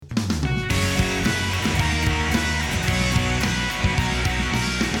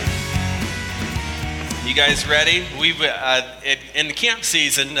You guys ready? We've in the camp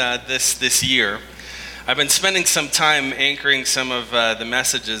season this year, I've been spending some time anchoring some of the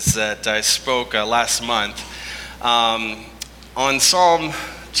messages that I spoke last month on Psalm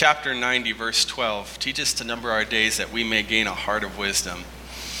chapter 90, verse 12. Teach us to number our days that we may gain a heart of wisdom.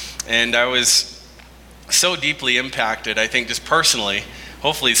 And I was so deeply impacted, I think just personally,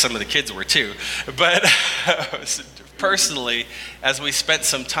 hopefully some of the kids were too, but personally, as we spent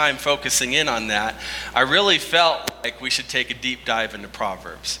some time focusing in on that, I really felt like we should take a deep dive into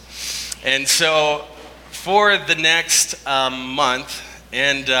Proverbs. And so for the next month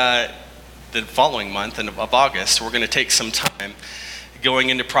and the following month of August, we're going to take some time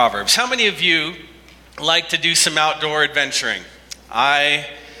going into Proverbs. How many of you like to do some outdoor adventuring? I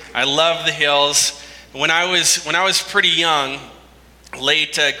love the hills. When I was pretty young,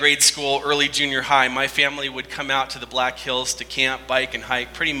 late grade school, early junior high, my family would come out to the Black Hills to camp, bike, and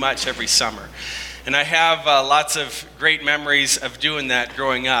hike pretty much every summer. And I have lots of great memories of doing that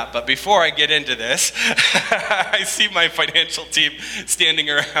growing up. But before I get into this, I see my financial team standing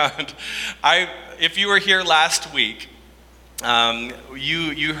around. If you were here last week,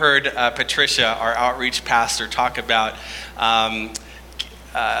 you heard Patricia, our outreach pastor, talk about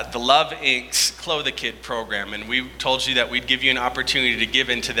the Love Inc.'s Clothe a Kid program, and we told you that we'd give you an opportunity to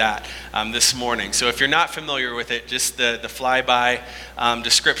give into that this morning. So if you're not familiar with it, just the flyby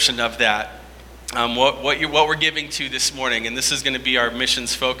description of that, what we're giving to this morning, and this is going to be our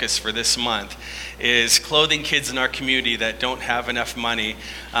missions focus for this month, is clothing kids in our community that don't have enough money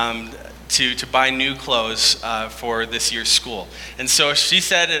to buy new clothes for this year's school. And so she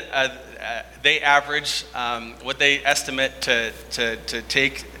said they average what they estimate to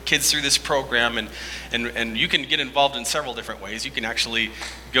take kids through this program, and you can get involved in several different ways. You can actually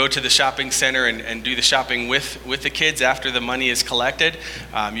go to the shopping center and do the shopping with the kids after the money is collected.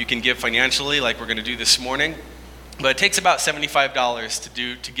 You can give financially, like we're going to do this morning, but it takes about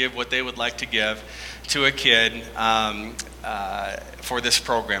 $75 to give what they would like to give to a kid for this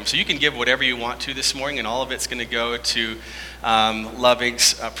program. So you can give whatever you want to this morning, and all of it's going to go to Love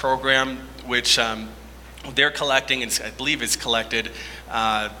Inc.'s program, which they're collecting, and I believe it's collected,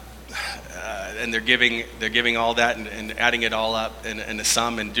 and they're giving all that and adding it all up in a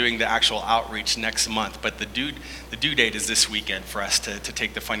sum and doing the actual outreach next month. But the due date is this weekend for us to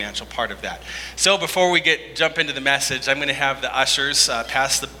take the financial part of that. So before we jump into the message, I'm going to have the ushers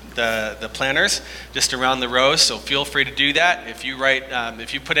pass the planners just around the rows. So feel free to do that. If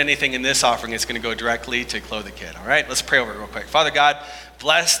you put anything in this offering, it's going to go directly to Clothe a Kid. All right, let's pray over it real quick. Father God,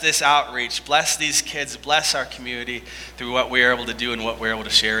 bless this outreach, bless these kids, bless our community through what we are able to do and what we're able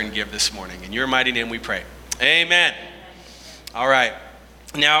to share and give this morning. In your mighty name we pray. Amen. All right.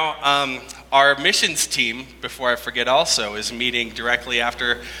 Now, our missions team, before I forget also, is meeting directly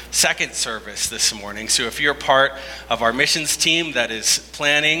after second service this morning. So if you're part of our missions team that is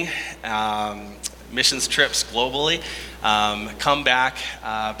planning missions trips globally, come back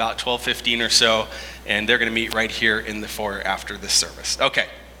about 12:15 or so, and they're going to meet right here in the foyer after this service. Okay,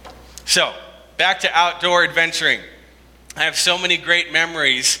 so back to outdoor adventuring. I have so many great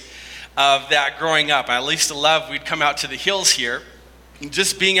memories of that growing up. I used to love, we'd come out to the hills here,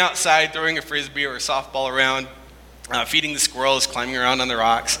 just being outside, throwing a frisbee or a softball around, feeding the squirrels, climbing around on the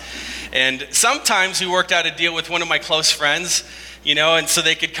rocks. And sometimes we worked out a deal with one of my close friends, and so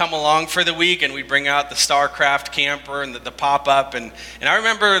they could come along for the week, and we'd bring out the Starcraft camper and the pop-up. And I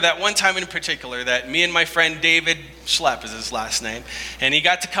remember that one time in particular that me and my friend David Schlepp is his last name, and he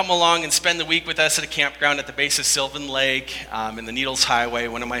got to come along and spend the week with us at a campground at the base of Sylvan Lake in the Needles Highway,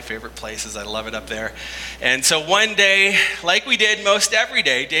 one of my favorite places. I love it up there. And so one day, like we did most every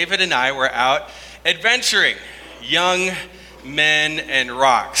day, David and I were out adventuring, young men and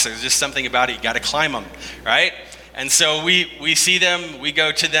rocks. There's just something about it, you got to climb them, right? And so we see them, we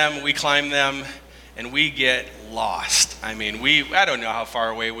go to them, we climb them, and we get lost. I mean, I don't know how far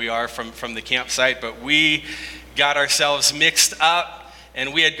away we are from the campsite, but we got ourselves mixed up,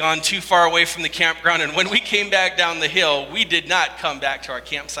 and we had gone too far away from the campground. And when we came back down the hill, we did not come back to our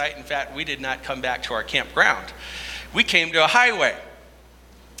campsite. In fact, we did not come back to our campground. We came to a highway.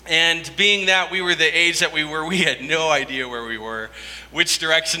 And being that we were the age that we were, we had no idea where we were, which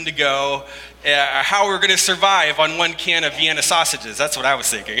direction to go, how we were going to survive on one can of Vienna sausages. That's what I was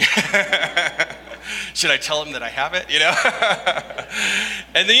thinking. Should I tell them that I have it?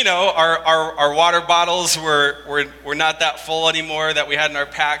 And then, our water bottles were not that full anymore that we had in our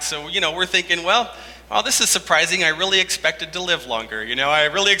pack. So, we're thinking, well, this is surprising. I really expected to live longer. I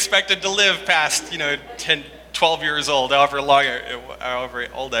really expected to live past, 10, 12 years old, however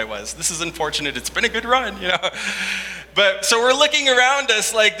old I was. This is unfortunate. It's been a good run, But so we're looking around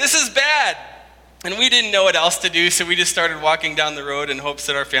us like, this is bad. And we didn't know what else to do, so we just started walking down the road in hopes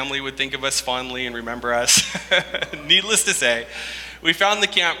that our family would think of us fondly and remember us. Needless to say, we found the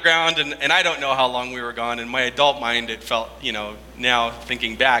campground, and I don't know how long we were gone. In my adult mind, it felt, now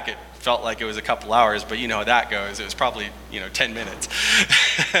thinking back, it felt like it was a couple hours, but you know how that goes. It was probably, 10 minutes.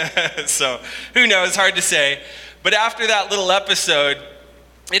 So who knows, hard to say. But after that little episode,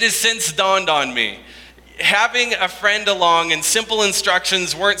 it has since dawned on me. Having a friend along and simple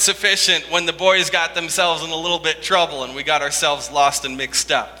instructions weren't sufficient when the boys got themselves in a little bit trouble and we got ourselves lost and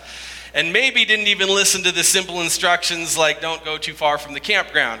mixed up. And maybe didn't even listen to the simple instructions like don't go too far from the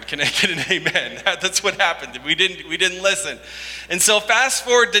campground. Can I get an amen? That's what happened. We didn't listen. And so fast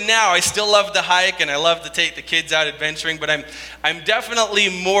forward to now, I still love to hike and I love to take the kids out adventuring, but I'm definitely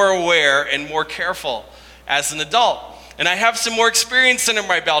more aware and more careful as an adult. And I have some more experience under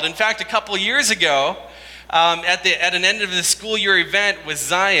my belt. In fact, a couple years ago, at an end of the school year event with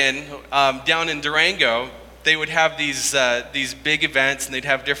Zion down in Durango, they would have these big events, and they'd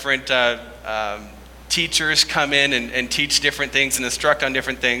have different teachers come in and teach different things and instruct on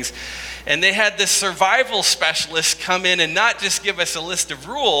different things. And they had this survival specialist come in and not just give us a list of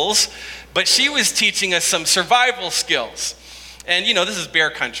rules, but she was teaching us some survival skills. And, this is bear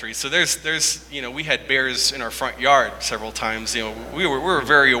country, so there's we had bears in our front yard several times. We were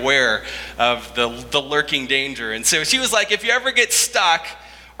very aware of the lurking danger. And so she was like, if you ever get stuck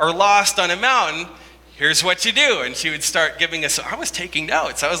or lost on a mountain, here's what you do. And she would start giving us, I was taking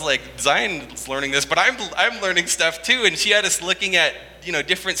notes. I was like, Zion's learning this, but I'm learning stuff too. And she had us looking at,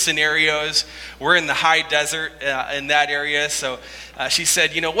 different scenarios. We're in the high desert in that area. So she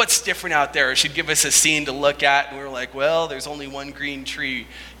said, what's different out there? She'd give us a scene to look at. And we were like, well, there's only one green tree,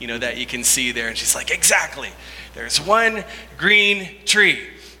 that you can see there. And she's like, exactly. There's one green tree.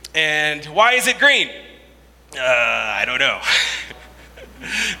 And why is it green? I don't know.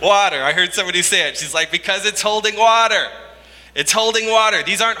 Water. I heard somebody say it. She's like, because it's holding water. It's holding water.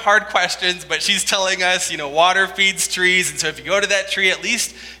 These aren't hard questions, but she's telling us, water feeds trees. And so if you go to that tree, at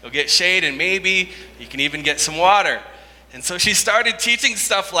least you'll get shade and maybe you can even get some water. And so she started teaching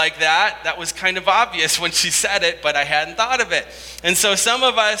stuff like that. That was kind of obvious when she said it, but I hadn't thought of it. And so some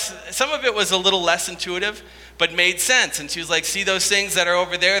of it was a little less intuitive, but made sense. And she was like, see those things that are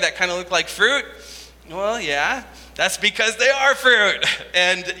over there that kind of look like fruit? Well, yeah, that's because they are fruit.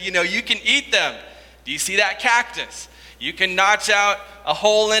 And, you can eat them. Do you see that cactus? You can notch out a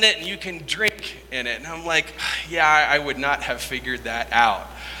hole in it and you can drink in it. And I'm like, yeah, I would not have figured that out.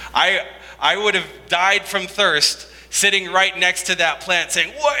 I would have died from thirst sitting right next to that plant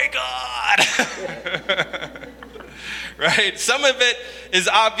saying, wake God! Right? Some of it is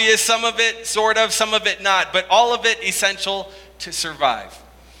obvious, some of it sort of, some of it not, but all of it essential to survive.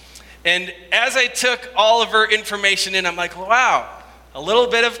 And as I took all of her information in, I'm like, wow, a little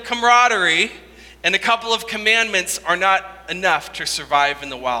bit of camaraderie and a couple of commandments are not enough to survive in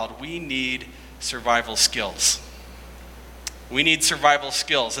the wild. We need survival skills. We need survival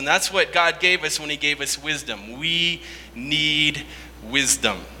skills. And that's what God gave us when he gave us wisdom. We need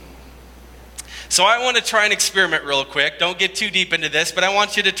wisdom. So I want to try and experiment real quick. Don't get too deep into this, but I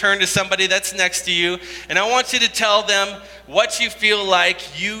want you to turn to somebody that's next to you, and I want you to tell them what you feel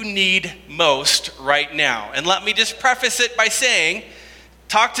like you need most right now. And let me just preface it by saying,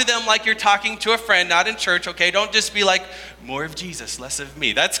 talk to them like you're talking to a friend, not in church, okay? Don't just be like, more of Jesus, less of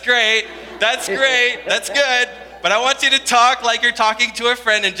me. That's great. That's great. That's good. But I want you to talk like you're talking to a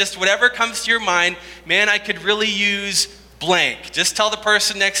friend, and just whatever comes to your mind, man, I could really use blank. Just tell the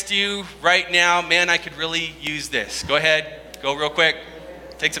person next to you right now, man, I could really use this. Go ahead. Go real quick.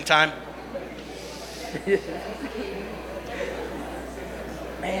 Take some time.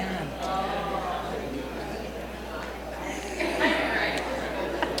 Man.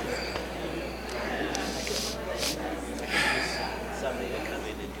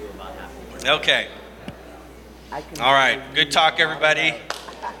 Okay. All right. Good talk, everybody.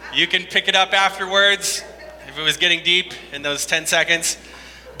 You can pick it up afterwards if it was getting deep in those 10 seconds.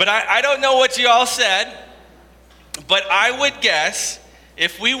 But I don't know what you all said, but I would guess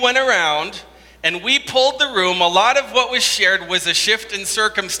if we went around and we pulled the room, a lot of what was shared was a shift in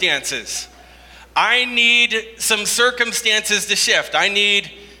circumstances. I need some circumstances to shift. I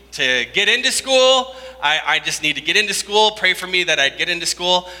need to get into school. I just need to get into school. Pray for me that I'd get into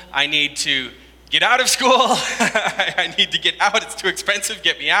school. I need to get out of school. I need to get out. It's too expensive.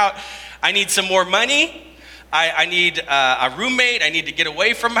 Get me out. I need some more money. I need a roommate. I need to get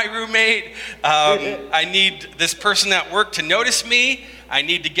away from my roommate. I need this person at work to notice me. I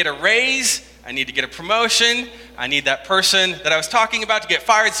need to get a raise. I need to get a promotion. I need that person that I was talking about to get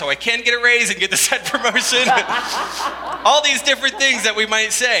fired so I can get a raise and get the said promotion. All these different things that we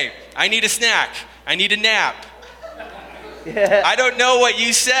might say. I need a snack. I need a nap. I don't know what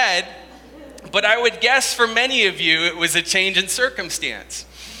you said, but I would guess for many of you it was a change in circumstance.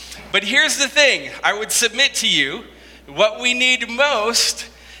 But here's the thing. I would submit to you, what we need most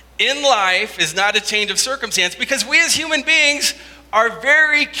in life is not a change of circumstance, because we as human beings are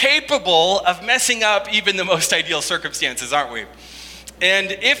very capable of messing up even the most ideal circumstances, aren't we?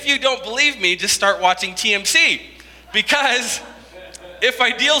 And if you don't believe me, just start watching TMC. Because if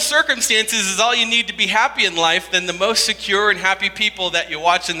ideal circumstances is all you need to be happy in life, then the most secure and happy people that you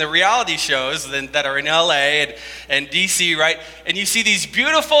watch in the reality shows that are in LA and DC, right? And you see these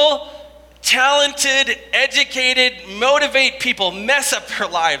beautiful, talented, educated, motivate people mess up their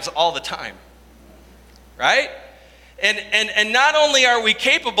lives all the time, right? And not only are we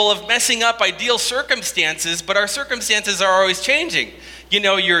capable of messing up ideal circumstances, but our circumstances are always changing. You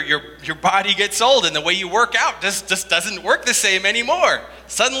know, your body gets old, and the way you work out just doesn't work the same anymore.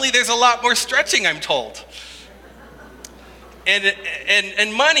 Suddenly there's a lot more stretching, I'm told.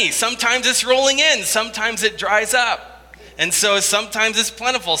 And money, sometimes it's rolling in, sometimes it dries up. And so sometimes it's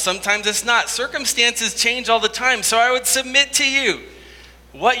plentiful, sometimes it's not. Circumstances change all the time. So I would submit to you,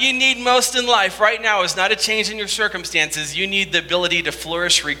 what you need most in life right now is not a change in your circumstances. You need the ability to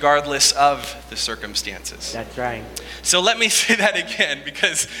flourish regardless of the circumstances. That's right. So let me say that again,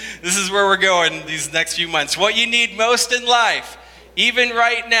 because this is where we're going these next few months. What you need most in life, even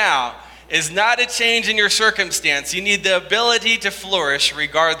right now, is not a change in your circumstance. You need the ability to flourish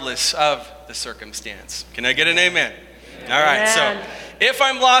regardless of the circumstance. Can I get an amen? All right, so if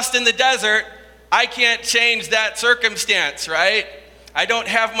I'm lost in the desert, I can't change that circumstance, right? I don't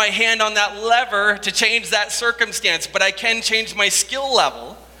have my hand on that lever to change that circumstance, but I can change my skill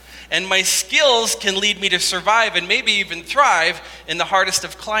level, and my skills can lead me to survive and maybe even thrive in the hardest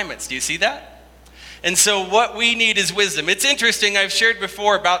of climates. Do you see that? And so what we need is wisdom. It's interesting, I've shared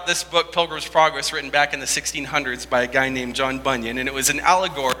before about this book, Pilgrim's Progress, written back in the 1600s by a guy named John Bunyan, and it was an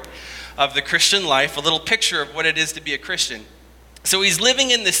allegory of the Christian life, a little picture of what it is to be a Christian. So he's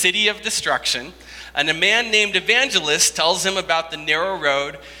living in the city of destruction, and a man named Evangelist tells him about the narrow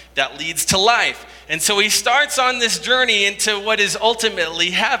road that leads to life. And so he starts on this journey into what is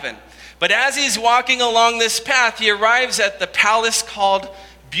ultimately heaven. But as he's walking along this path, he arrives at the palace called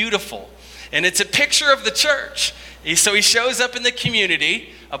Beautiful. And it's a picture of the church. So he shows up in the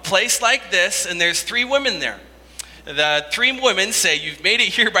community, a place like this, and there's 3 women there. The 3 women say, "You've made it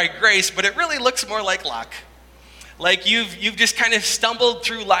here by grace," but it really looks more like luck. Like you've just kind of stumbled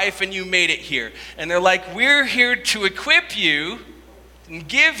through life and you made it here. And they're like, "We're here to equip you and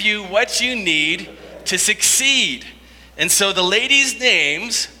give you what you need to succeed." And so the ladies'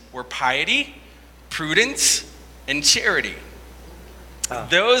 names were Piety, Prudence, and Charity.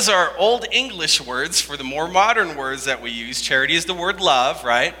 Those are old English words for the more modern words that we use. Charity is the word love,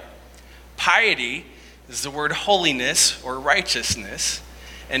 right? Piety is the word holiness or righteousness.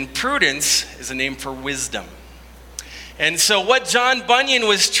 And prudence is a name for wisdom. And so what John Bunyan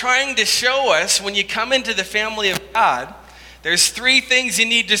was trying to show us, when you come into the family of God, there's 3 things you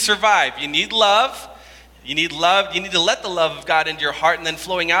need to survive. You need love. You need to let the love of God into your heart and then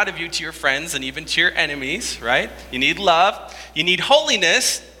flowing out of you to your friends and even to your enemies, right? You need love. You need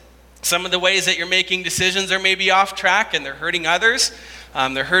holiness. Some of the ways that you're making decisions are maybe off track and they're hurting others.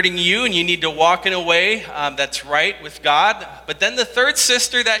 They're hurting you, and you need to walk in a way that's right with God. But then the third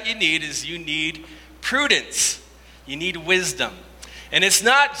sister that you need prudence. You need wisdom. And it's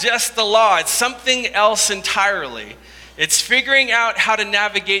not just the law, it's something else entirely. It's figuring out how to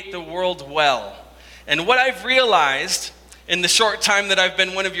navigate the world well. And what I've realized in the short time that I've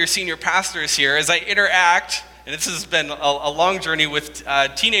been one of your senior pastors here, as I interact, and this has been a long journey with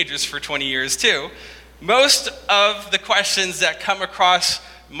teenagers for 20 years too, most of the questions that come across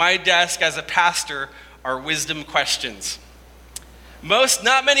my desk as a pastor are wisdom questions.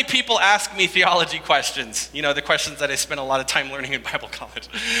 Not many people ask me theology questions, the questions that I spent a lot of time learning in Bible college.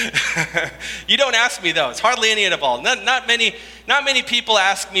 You don't ask me those, hardly any at all. Not many people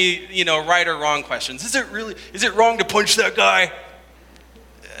ask me, right or wrong questions. Is it wrong to punch that guy?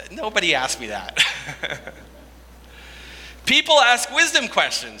 Nobody asks me that. People ask wisdom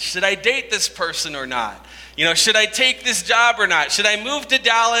questions. Should I date this person or not? Should I take this job or not? Should I move to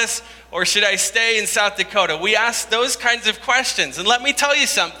Dallas or should I stay in South Dakota? We ask those kinds of questions. And let me tell you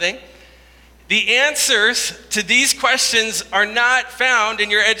something. The answers to these questions are not found in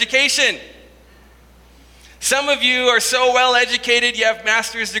your education. Some of you are so well educated, you have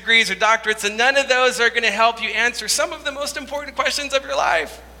master's degrees or doctorates, and none of those are going to help you answer some of the most important questions of your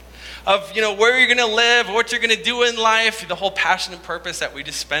life. Of where you're going to live, what you're going to do in life, the whole passion and purpose that we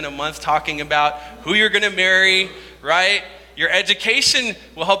just spent a month talking about, who you're going to marry, right? Your education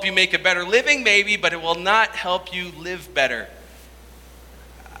will help you make a better living, maybe, but it will not help you live better.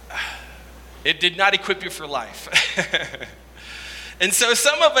 It did not equip you for life. And so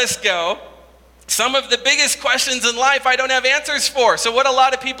some of us go, some of the biggest questions in life I don't have answers for. So what a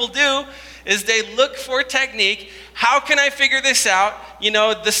lot of people do is they look for technique. How can I figure this out?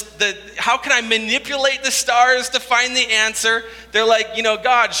 How can I manipulate the stars to find the answer? They're like,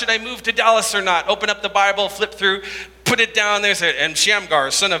 God, should I move to Dallas or not? Open up the Bible, flip through, put it down there, say, and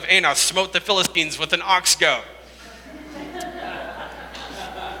Shamgar, son of Anath, smote the Philistines with an ox goad.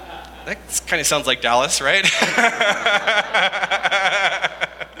 That kind of sounds like Dallas, right?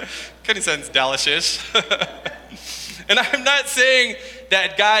 Kind of sounds Dallas-ish. And I'm not saying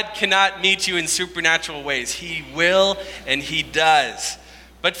that God cannot meet you in supernatural ways. He will, and he does.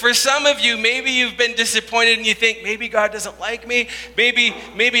 But for some of you, maybe you've been disappointed and you think, maybe God doesn't like me.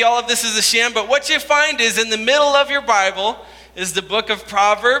 Maybe all of this is a sham. But what you find is in the middle of your Bible is the book of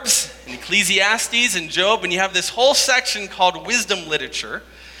Proverbs and Ecclesiastes and Job. And you have this whole section called wisdom literature.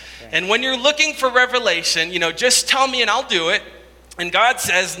 And when you're looking for revelation, just tell me and I'll do it. And God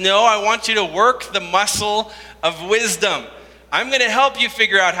says, no, I want you to work the muscle of wisdom. I'm going to help you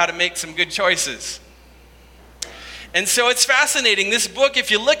figure out how to make some good choices. And so it's fascinating. This book, if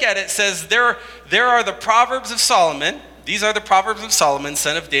you look at it, says there are the Proverbs of Solomon. These are the Proverbs of Solomon,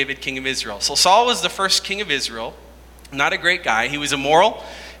 son of David, king of Israel. So Saul was the first king of Israel. Not a great guy. He was immoral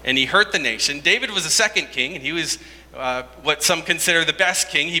and he hurt the nation. David was the second king, and he was what some consider the best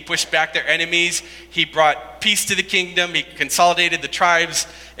king. He pushed back their enemies. He brought peace to the kingdom. He consolidated the tribes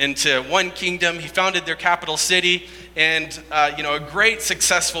into one kingdom. He founded their capital city, and a great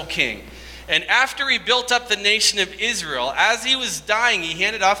successful king. And after he built up the nation of Israel, as he was dying, he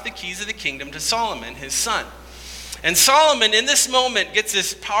handed off the keys of the kingdom to Solomon, his son. And Solomon, in this moment, gets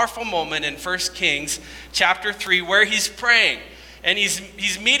this powerful moment in 1 Kings chapter 3, where he's praying. And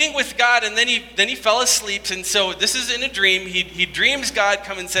he's meeting with God, and then he fell asleep. And so this is in a dream. He dreams God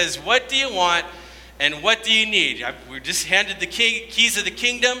come and says, what do you want and what do you need? We're just handed the keys of the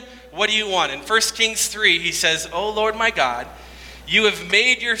kingdom. What do you want? In 1 Kings 3, he says, O Lord my God, you have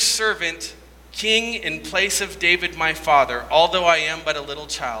made your servant king in place of David my father, although I am but a little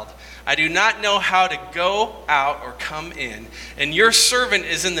child. I do not know how to go out or come in. And your servant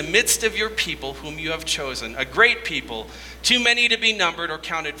is in the midst of your people whom you have chosen, a great people, too many to be numbered or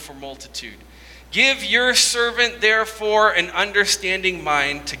counted for multitude. Give your servant, therefore, an understanding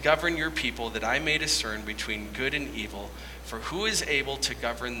mind to govern your people, that I may discern between good and evil. For who is able to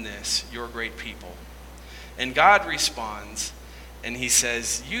govern this, your great people? And God responds, and he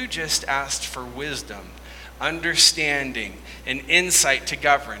says, you just asked for wisdom, understanding, and insight to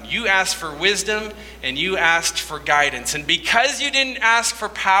govern. You asked for wisdom, and you asked for guidance. And because you didn't ask for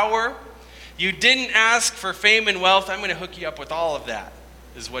power, you didn't ask for fame and wealth, I'm going to hook you up with all of that,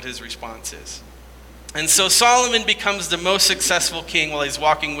 is what his response is. And so Solomon becomes the most successful king while he's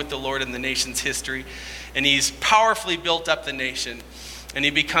walking with the Lord in the nation's history. And he's powerfully built up the nation. And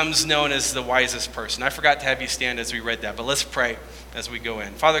he becomes known as the wisest person. I forgot to have you stand as we read that, but let's pray as we go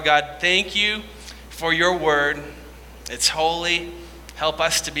in. Father God, thank you for your word. It's holy. Help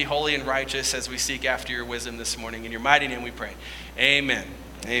us to be holy and righteous as we seek after your wisdom this morning. In your mighty name we pray. Amen.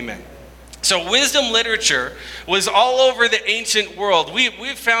 Amen. So wisdom literature was all over the ancient world.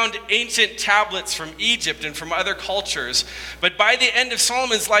 We've found ancient tablets from Egypt and from other cultures. But by the end of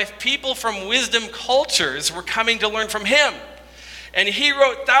Solomon's life, people from wisdom cultures were coming to learn from him. And he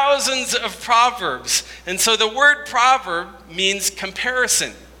wrote thousands of proverbs. And so the word proverb means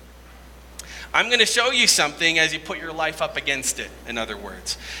comparison. I'm going to show you something as you put your life up against it, in other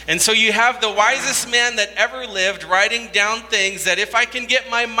words. And so you have the wisest man that ever lived writing down things that if I can get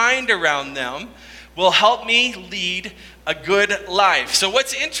my mind around them, will help me lead a good life. So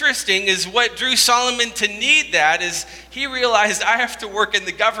what's interesting is what drew Solomon to need that is he realized I have to work in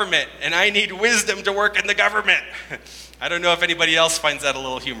the government and I need wisdom to work in the government. I don't know if anybody else finds that a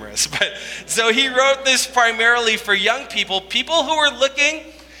little humorous, but so he wrote this primarily for young people who were looking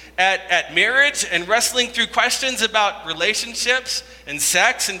at marriage and wrestling through questions about relationships and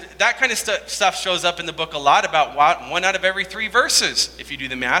sex, and that kind of stuff shows up in the book a lot. About one out of every 3 verses, if you do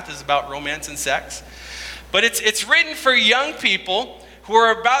the math, is about romance and sex. But it's written for young people who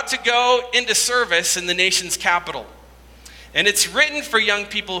are about to go into service in the nation's capital. And it's written for young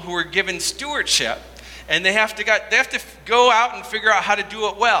people who are given stewardship, and they have to go out and figure out how to do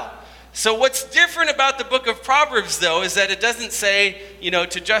it well. So what's different about the book of Proverbs, though, is that it doesn't say,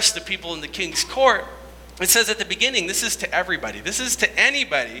 to just the people in the king's court. It says at the beginning, this is to everybody. This is to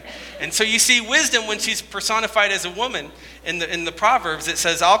anybody. And so you see wisdom when she's personified as a woman in the Proverbs. It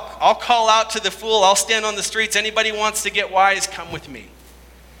says, I'll call out to the fool. I'll stand on the streets. Anybody wants to get wise, come with me.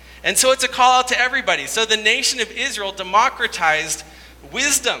 And so it's a call out to everybody. So the nation of Israel democratized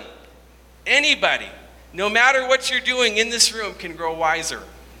wisdom. Anybody, no matter what you're doing in this room, can grow wiser.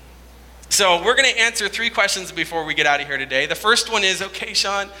 So we're going to answer 3 questions before we get out of here today. The first one is, okay,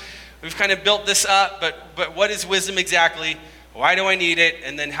 Sean, we've kind of built this up, but what is wisdom exactly? Why do I need it?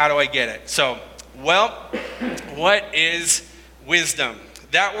 And then how do I get it? So, well, what is wisdom?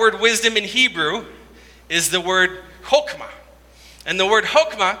 That word wisdom in Hebrew is the word chokmah. And the word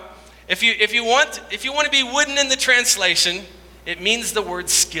chokmah, if you want to be wooden in the translation, it means the word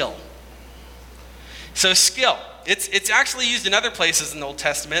skill. So skill. It's actually used in other places in the Old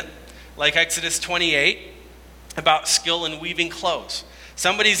Testament, like Exodus 28, about skill in weaving clothes.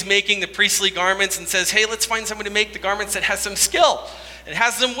 Somebody's making the priestly garments and says, hey, let's find someone to make the garments that has some skill. It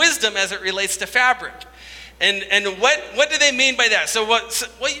has some wisdom as it relates to fabric. And what do they mean by that? So what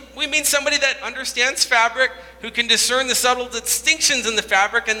we mean somebody that understands fabric, who can discern the subtle distinctions in the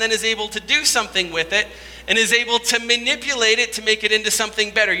fabric and then is able to do something with it and is able to manipulate it to make it into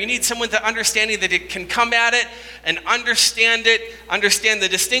something better. You need someone to understanding that it can come at it and understand the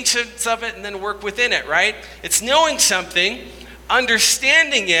distinctions of it, and then work within it, right? It's knowing something,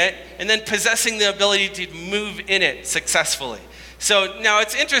 understanding it, and then possessing the ability to move in it successfully. So now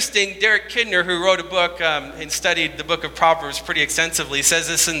it's interesting, Derek Kidner, who wrote a book and studied the book of Proverbs pretty extensively, says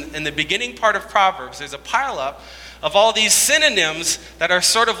this in the beginning part of Proverbs, there's a pileup of all these synonyms that are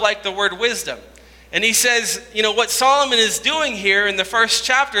sort of like the word wisdom. And he says, what Solomon is doing here in the first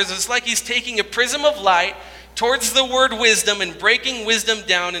chapters is like he's taking a prism of light towards the word wisdom and breaking wisdom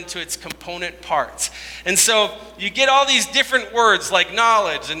down into its component parts. And so you get all these different words like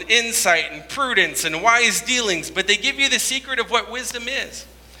knowledge and insight and prudence and wise dealings, but they give you the secret of what wisdom is.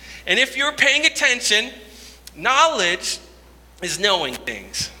 And if you're paying attention, knowledge is knowing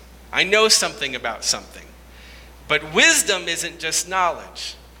things. I know something about something. But wisdom isn't just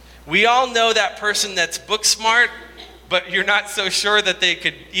knowledge. We all know that person that's book smart, but you're not so sure that they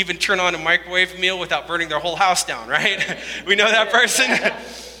could even turn on a microwave meal without burning their whole house down, right? We know that person.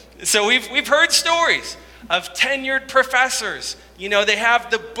 So we've heard stories of tenured professors. They have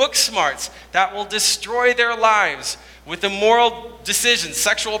the book smarts that will destroy their lives with immoral decisions,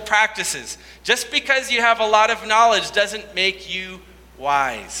 sexual practices. Just because you have a lot of knowledge doesn't make you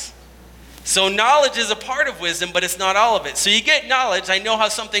wise. So knowledge is a part of wisdom, but it's not all of it. So you get knowledge, I know how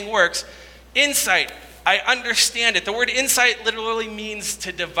something works. Insight, I understand it. The word insight literally means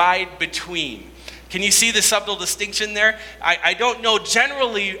to divide between. Can you see the subtle distinction there? I don't know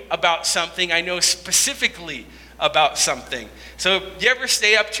generally about something. I know specifically about something. So you ever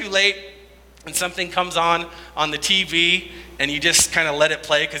stay up too late and something comes on the TV and you just kind of let it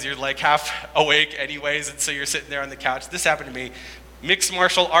play because you're like half awake anyways, and so you're sitting there on the couch? This happened to me. Mixed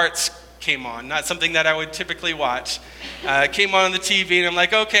martial arts came on, not something that I would typically watch. Came on the TV, and I'm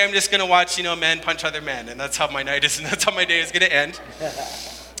like, okay, I'm just going to watch, men punch other men, and that's how my night is, and that's how my day is going to end.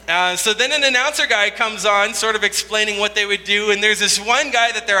 So then an announcer guy comes on, sort of explaining what they would do, and there's this one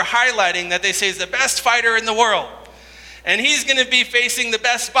guy that they're highlighting that they say is the best fighter in the world, and he's going to be facing the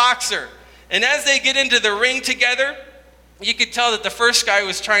best boxer. And as they get into the ring together, you could tell that the first guy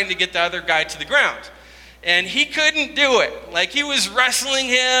was trying to get the other guy to the ground. And he couldn't do it. Like, he was wrestling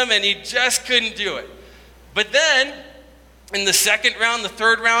him and he just couldn't do it. But then, in the second round, the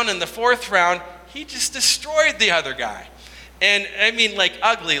third round, and the fourth round, he just destroyed the other guy. And I mean, like,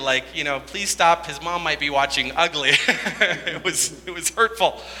 ugly, like, please stop, his mom might be watching ugly. It was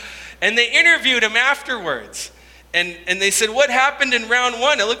hurtful. And they interviewed him afterwards. And they said, what happened in round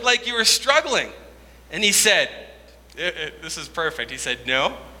 1? It looked like you were struggling. And he said, this is perfect. He said,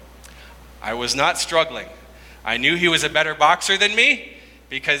 no, I was not struggling. I knew he was a better boxer than me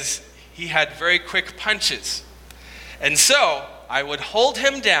because he had very quick punches. And so I would hold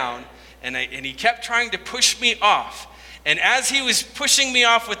him down, and he kept trying to push me off. And as he was pushing me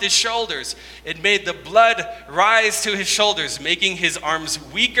off with his shoulders, it made the blood rise to his shoulders, making his arms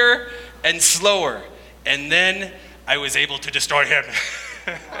weaker and slower. And then I was able to destroy him.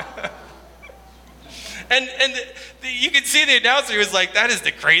 And you can see the announcer was like, that is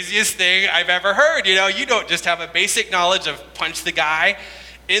the craziest thing I've ever heard. You don't just have a basic knowledge of punch the guy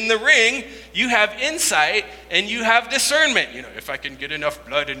in the ring. You have insight and you have discernment. If I can get enough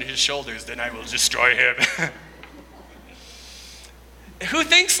blood in his shoulders, then I will destroy him. Who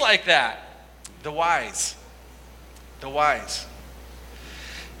thinks like that? The wise. The wise.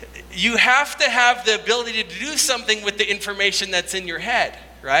 You have to have the ability to do something with the information that's in your head.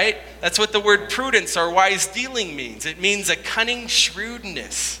 right? That's what the word prudence or wise dealing means. It means a cunning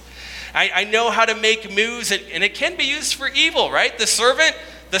shrewdness. I know how to make moves, and it can be used for evil, right? The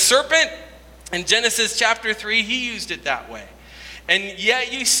serpent in Genesis chapter 3, he used it that way. And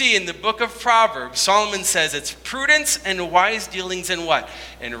yet you see in the book of Proverbs, Solomon says it's prudence and wise dealings in what?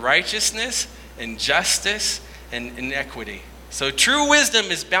 In righteousness, in justice, and in equity. So true wisdom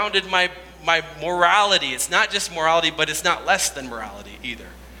is bounded by morality. It's not just morality, but it's not less than morality either.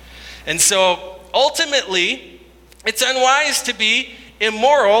 And so ultimately, it's unwise to be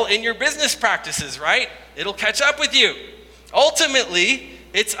immoral in your business practices, right? It'll catch up with you. Ultimately,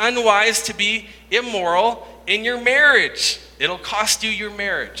 it's unwise to be immoral in your marriage. It'll cost you your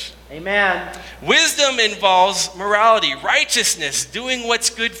marriage. Amen. Wisdom involves morality, righteousness, doing what's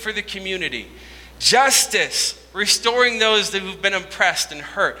good for the community, justice, restoring those who've been oppressed and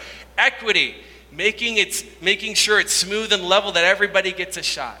hurt, equity, making sure it's smooth and level, that everybody gets a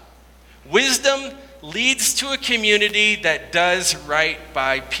shot. Wisdom leads to a community that does right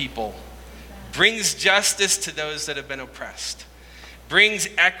by people, brings justice to those that have been oppressed, brings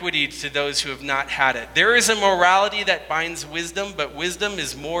equity to those who have not had it. There is a morality that binds wisdom, but wisdom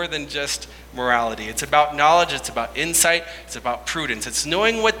is more than just morality. It's about knowledge, it's about insight, it's about prudence. It's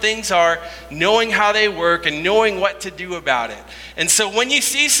knowing what things are, knowing how they work, and knowing what to do about it. And so when you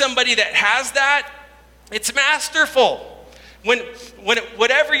see somebody that has that, it's masterful.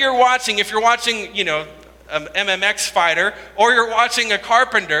 Whatever you're watching, if you're watching, an MMX fighter, or you're watching a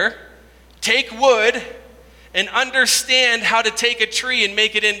carpenter, take wood and understand how to take a tree and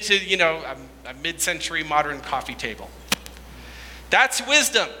make it into, a mid-century modern coffee table. That's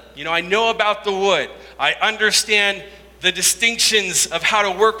wisdom. I know about the wood. I understand the distinctions of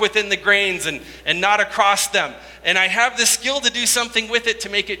how to work within the grains and not across them. And I have the skill to do something with it to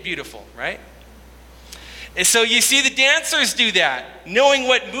make it beautiful, right? And so you see the dancers do that, knowing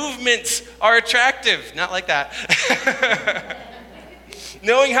what movements are attractive. Not like that.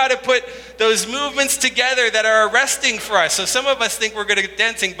 Knowing how to put those movements together that are arresting for us. So some of us think we're good at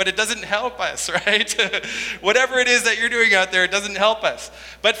dancing, but it doesn't help us, right? Whatever it is that you're doing out there, it doesn't help us.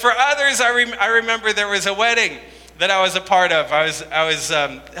 But for others, I remember there was a wedding that I was a part of. I was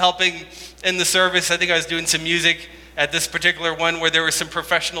helping in the service. I think I was doing some music at this particular one where there were some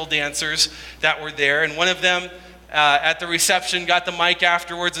professional dancers that were there. And one of them at the reception got the mic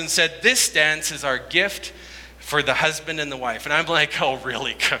afterwards and said, "This dance is our gift for the husband and the wife." And I'm like, oh,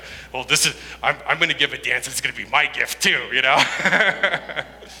 really? Well, I'm going to give a dance. It's going to be my gift too,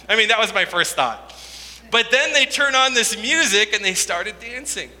 I mean, that was my first thought. But then they turn on this music and they started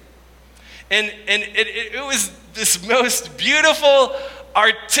dancing. And it was this most beautiful,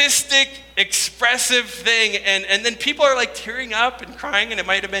 artistic, expressive thing. And then people are like tearing up and crying, and it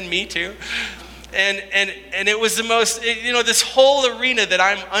might have been me too. And it was the most, this whole arena that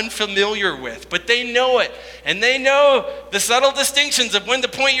I'm unfamiliar with, but they know it. And they know the subtle distinctions of when to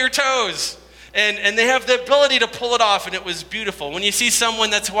point your toes. And they have the ability to pull it off, and it was beautiful. When you see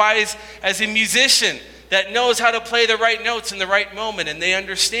someone that's wise as a musician, that knows how to play the right notes in the right moment, and they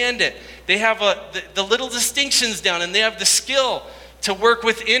understand it. They have the little distinctions down, and they have the skill to work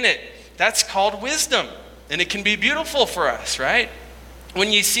within it. That's called wisdom. And it can be beautiful for us, right?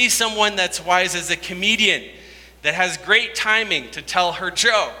 When you see someone that's wise as a comedian, that has great timing to tell her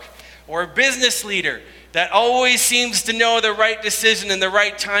joke, or a business leader that always seems to know the right decision and the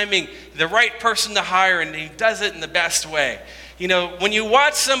right timing, the right person to hire, and he does it in the best way. When you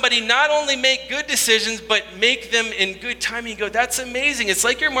watch somebody not only make good decisions, but make them in good timing, you go, that's amazing. It's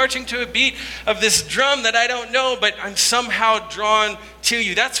like you're marching to a beat of this drum that I don't know, but I'm somehow drawn to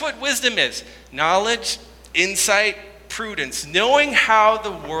you. That's what wisdom is. Knowledge, insight, prudence, knowing how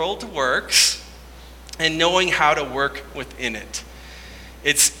the world works and knowing how to work within it.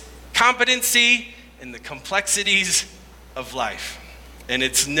 It's competency in the complexities of life. And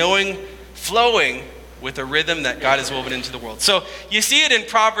it's flowing with a rhythm that God has woven into the world. So you see it in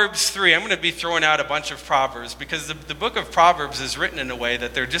Proverbs 3. I'm going to be throwing out a bunch of Proverbs because the book of Proverbs is written in a way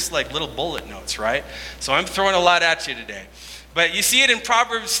that they're just like little bullet notes, right? So I'm throwing a lot at you today. But you see it in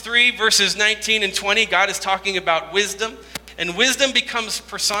Proverbs 3, verses 19 and 20. God is talking about wisdom. And wisdom becomes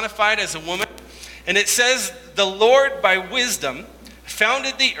personified as a woman. And it says, "The Lord by wisdom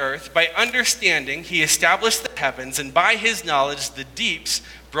founded the earth. By understanding he established the heavens. And by his knowledge the deeps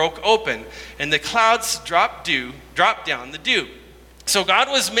broke open. And the clouds dropped down the dew." So God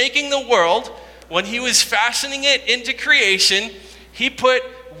was making the world. When he was fashioning it into creation, he put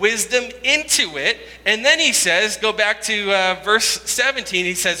wisdom into it. And then he says, go back to verse 17,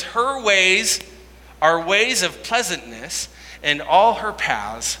 he says, "Her ways are ways of pleasantness, and all her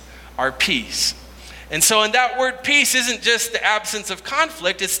paths are peace." And so, and that word peace isn't just the absence of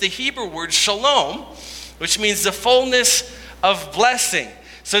conflict, it's the Hebrew word shalom, which means the fullness of blessing.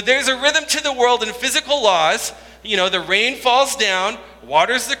 So there's a rhythm to the world and physical laws. You know, the rain falls down,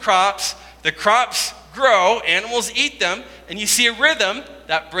 waters the crops grow, animals eat them, and you see a rhythm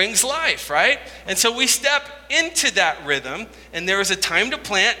that brings life, right? And so we step into that rhythm, and there is a time to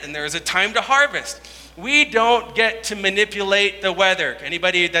plant and there is a time to harvest. We don't get to manipulate the weather.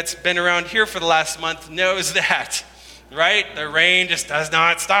 Anybody that's been around here for the last month knows that, right? The rain just does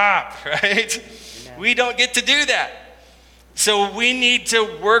not stop, right? Amen. We don't get to do that. So we need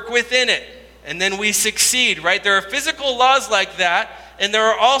to work within it, and then we succeed, right? There are physical laws like that, and there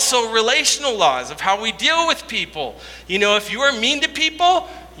are also relational laws of how we deal with people. You know, if you are mean to people,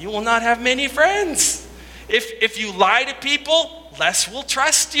 you will not have many friends. If you lie to people, less will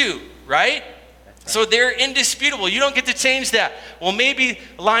trust you, right? So they're indisputable. You don't get to change that. Well, maybe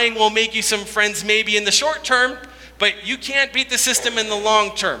lying will make you some friends maybe in the short term, but you can't beat the system in the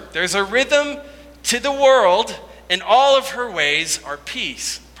long term. There's a rhythm to the world, and all of her ways are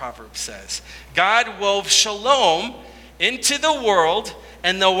peace, Proverbs says. God wove shalom into the world,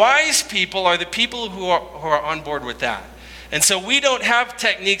 and the wise people are the people who are on board with that. And so we don't have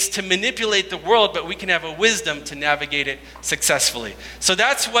techniques to manipulate the world, but we can have a wisdom to navigate it successfully. So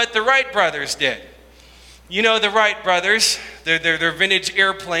that's what the Wright brothers did. You know the Wright brothers, their vintage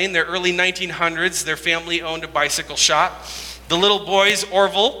airplane, their early 1900s, their family owned a bicycle shop. The little boys,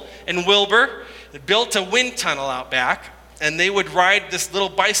 Orville and Wilbur, built a wind tunnel out back, and they would ride this little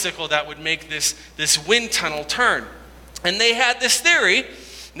bicycle that would make this wind tunnel turn. And they had this theory,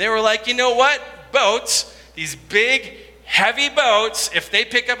 and they were like, you know what? Boats, these big, heavy boats, if they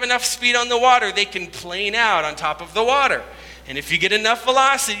pick up enough speed on the water, they can plane out on top of the water. And if you get enough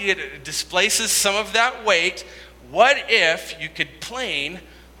velocity, it displaces some of that weight. What if you could plane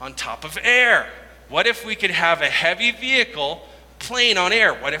on top of air? What if we could have a heavy vehicle plane on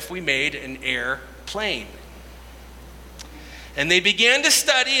air? What if we made an airplane? And they began to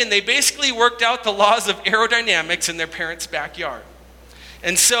study, and they basically worked out the laws of aerodynamics in their parents' backyard.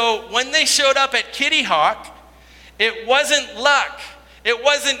 And so when they showed up at Kitty Hawk, it wasn't luck. It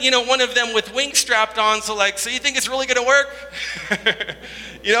wasn't, one of them with wings strapped on, so you think it's really going to work?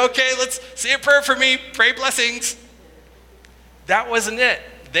 Okay, let's say a prayer for me, pray blessings. That wasn't it.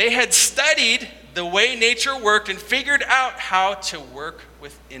 They had studied the way nature worked and figured out how to work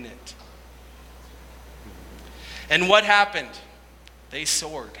within it. And what happened? They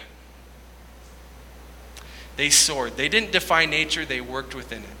soared. They soared. They didn't defy nature, they worked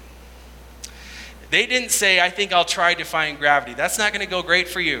within it. They didn't say, I think I'll try defying gravity. That's not going to go great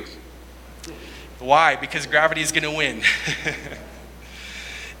for you. Why? Because gravity is going to win.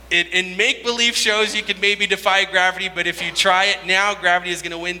 In make-believe shows, you could maybe defy gravity, but if you try it now, gravity is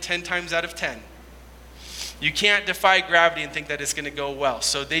going to win 10 times out of 10. You can't defy gravity and think that it's going to go well.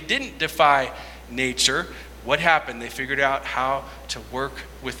 So they didn't defy nature. What happened? They figured out how to work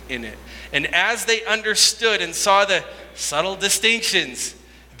within it. And as they understood and saw the subtle distinctions,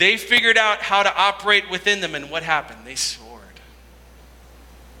 they figured out how to operate within them. And what happened? They soared.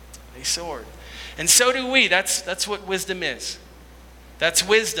 They soared. And so do we. That's what wisdom is. That's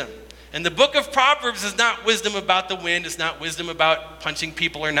wisdom. And the book of Proverbs is not wisdom about the wind. It's not wisdom about punching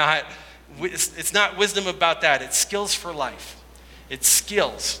people or not. It's not wisdom about that. It's skills for life. It's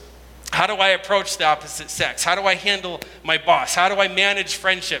skills. How do I approach the opposite sex? How do I handle my boss? How do I manage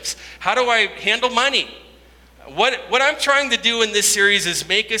friendships? How do I handle money? What I'm trying to do in this series is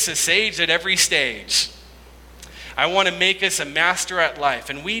make us a sage at every stage. I want to make us a master at life,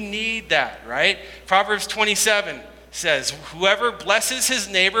 and we need that, right? Proverbs 27 says, whoever blesses his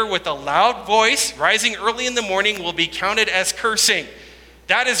neighbor with a loud voice, rising early in the morning, will be counted as cursing.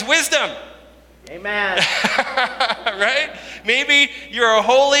 That is wisdom. Amen. Right? Maybe you're a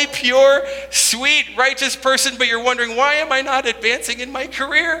holy, pure, sweet, righteous person, but you're wondering, why am I not advancing in my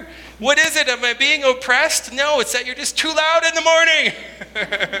career? What is it? Am I being oppressed? No, it's that you're just too loud in the morning.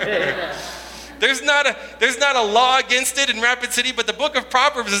 There's not a law against it in Rapid City, but the book of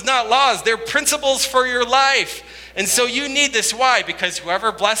Proverbs is not laws. They're principles for your life. And so you need this. Why? Because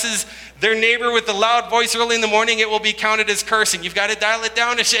whoever blesses their neighbor with a loud voice early in the morning, it will be counted as cursing. You've got to dial it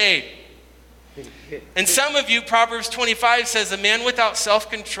down a shade. And some of you, Proverbs 25 says, a man without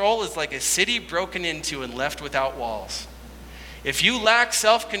self-control is like a city broken into and left without walls. If you lack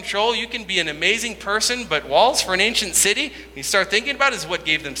self-control, you can be an amazing person, but walls for an ancient city, when you start thinking about it, is what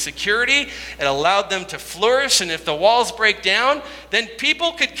gave them security. It allowed them to flourish, and if the walls break down, then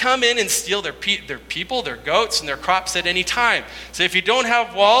people could come in and steal their people, their goats, and their crops at any time. So if you don't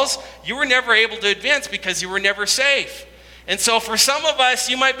have walls, you were never able to advance because you were never safe. And so for some of us,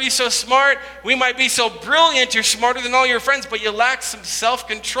 you might be so smart, we might be so brilliant, you're smarter than all your friends, but you lack some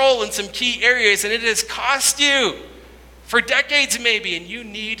self-control in some key areas, and it has cost you for decades maybe, and you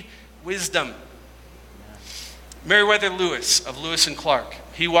need wisdom. Meriwether Lewis of Lewis and Clark,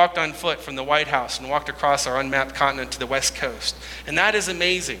 he walked on foot from the White House and walked across our unmapped continent to the West Coast. And that is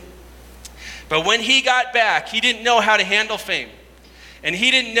amazing. But when he got back, he didn't know how to handle fame. And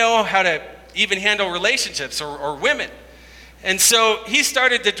he didn't know how to even handle relationships or women. And so he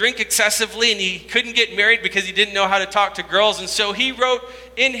started to drink excessively, and he couldn't get married because he didn't know how to talk to girls. And so he wrote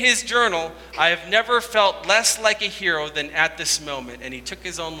in his journal, "I have never felt less like a hero than at this moment." And he took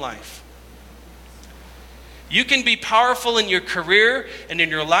his own life. You can be powerful in your career and in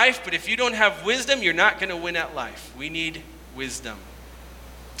your life, but if you don't have wisdom, you're not going to win at life. We need wisdom.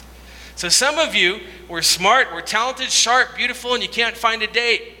 So some of you, we're smart, we're talented, sharp, beautiful, and you can't find a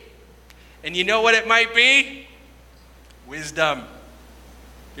date. And you know what it might be? Wisdom.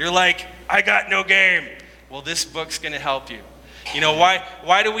 You're like, I got no game. Well, this book's going to help you. You know why?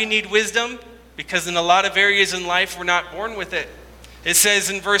 Why do we need wisdom? Because in a lot of areas in life, we're not born with it. It says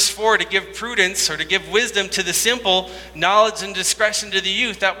in verse 4, to give prudence or to give wisdom to the simple, knowledge and discretion to the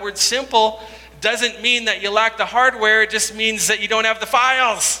youth. That word simple doesn't mean that you lack the hardware. It just means that you don't have the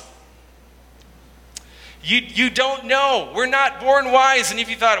files. You don't know. We're not born wise. And if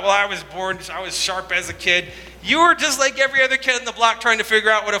you thought, well, I was sharp as a kid, you were just like every other kid on the block trying to figure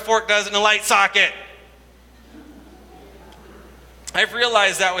out what a fork does in a light socket. I've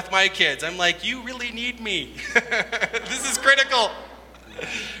realized that with my kids. I'm like, you really need me. This is critical.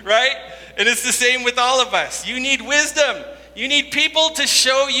 Right? And it's the same with all of us. You need wisdom. You need people to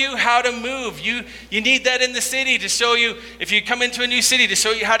show you how to move. You need that in the city to show you, if you come into a new city, to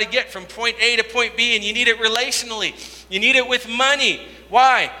show you how to get from point A to point B, and you need it relationally. You need it with money.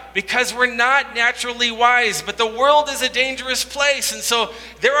 Why? Because we're not naturally wise, but the world is a dangerous place, and so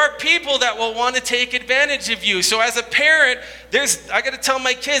there are people that will want to take advantage of you. So as a parent, I got to tell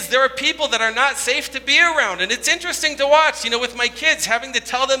my kids, there are people that are not safe to be around, and it's interesting to watch, with my kids, having to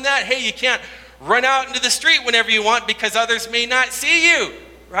tell them that, hey, you can't run out into the street whenever you want because others may not see you,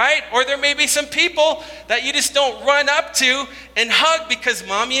 right? Or there may be some people that you just don't run up to and hug because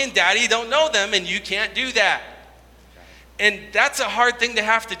mommy and daddy don't know them, and you can't do that. And that's a hard thing to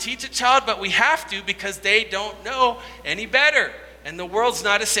have to teach a child, but we have to because they don't know any better. And the world's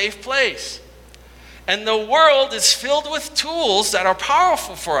not a safe place. And the world is filled with tools that are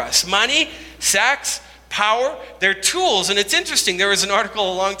powerful for us. Money, sex, power, they're tools. And it's interesting, there was an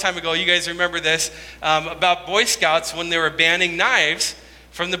article a long time ago, you guys remember this, about Boy Scouts when they were banning knives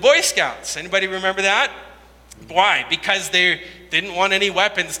from the Boy Scouts. Anybody remember that? Why? Because they didn't want any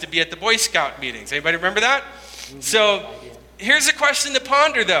weapons to be at the Boy Scout meetings. Anybody remember that? So here's a question to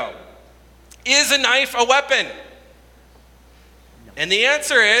ponder, though. Is a knife a weapon? And the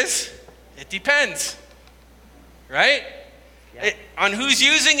answer is, it depends, right? Yeah. On who's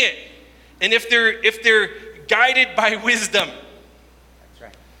using it, and if they're guided by wisdom. That's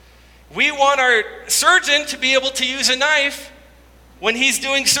right. We want our surgeon to be able to use a knife when he's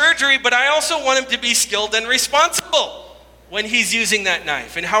doing surgery, but I also want him to be skilled and responsible when he's using that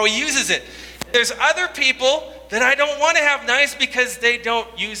knife and how he uses it. There's other people that I don't want to have knives because they don't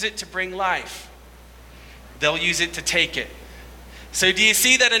use it to bring life. They'll use it to take it. So do you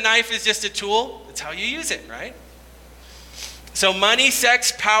see that a knife is just a tool? It's how you use it, right? So money,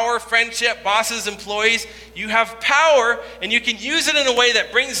 sex, power, friendship, bosses, employees, you have power and you can use it in a way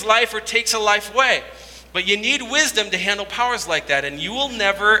that brings life or takes a life away. But you need wisdom to handle powers like that, and you will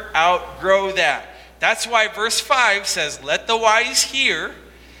never outgrow that. That's why verse 5 says, let the wise hear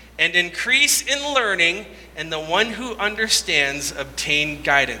and increase in learning, and the one who understands obtain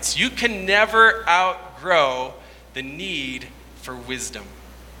guidance. You can never outgrow the need for wisdom.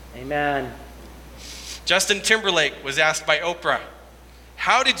 Amen. Justin Timberlake was asked by Oprah,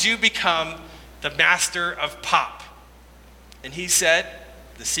 how did you become the master of pop? And he said,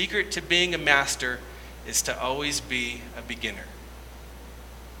 the secret to being a master is to always be a beginner.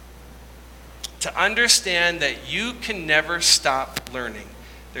 To understand that you can never stop learning.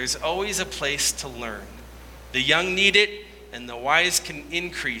 There's always a place to learn. The young need it, and the wise can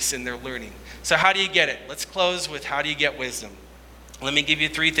increase in their learning. So how do you get it? Let's close with how do you get wisdom? Let me give you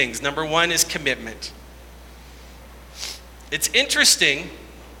 3 things. Number 1 is commitment. It's interesting.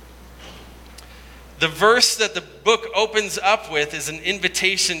 The verse that the book opens up with is an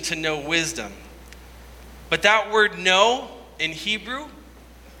invitation to know wisdom. But that word know in Hebrew,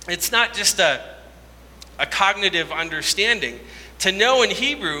 it's not just a cognitive understanding. To know in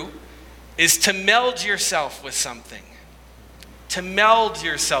Hebrew is to meld yourself with something. To meld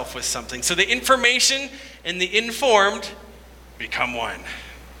yourself with something. So the information and the informed become one.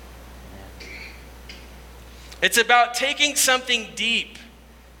 It's about taking something deep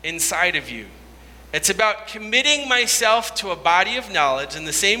inside of you. It's about committing myself to a body of knowledge, and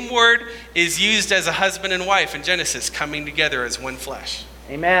the same word is used as a husband and wife in Genesis, coming together as one flesh.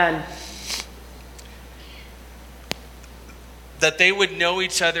 Amen. That they would know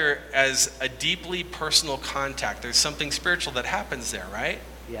each other as a deeply personal contact. There's something spiritual that happens there, right?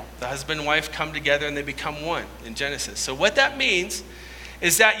 Yeah. The husband and wife come together and they become one in Genesis. So what that means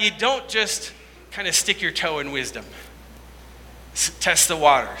is that you don't just kind of stick your toe in wisdom, test the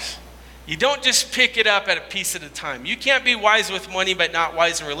waters. You don't just pick it up at a piece at a time. You can't be wise with money but not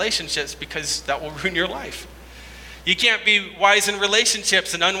wise in relationships, because that will ruin your life. You can't be wise in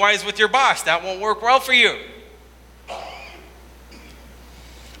relationships and unwise with your boss. That won't work well for you.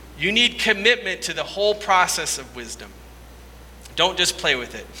 You need commitment to the whole process of wisdom. Don't just play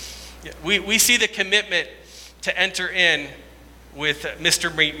with it. We see the commitment to enter in with Mr.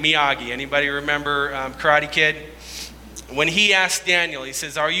 Miyagi. Anybody remember Karate Kid? When he asked Daniel, he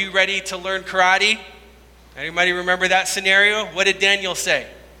says, "Are you ready to learn karate?" Anybody remember that scenario? What did Daniel say?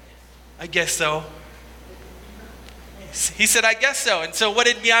 "I guess so." He said, "I guess so." And so what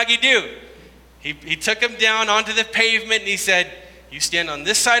did Miyagi do? He took him down onto the pavement and he said, "You stand on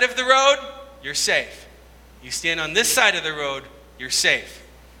this side of the road, you're safe. You stand on this side of the road, you're safe.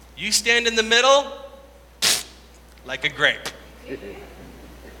 You stand in the middle, like a grape."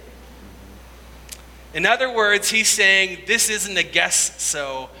 In other words, he's saying this isn't a guess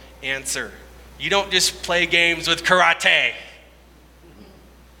so answer. You don't just play games with karate.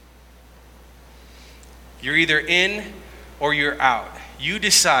 You're either in or you're out. You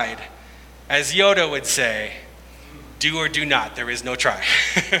decide. As Yoda would say, do or do not. There is no try.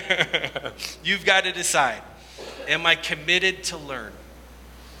 You've got to decide. Am I committed to learn?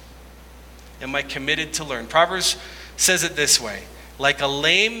 Am I committed to learn? Proverbs says it this way: like a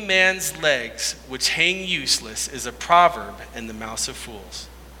lame man's legs, which hang useless, is a proverb in the mouth of fools.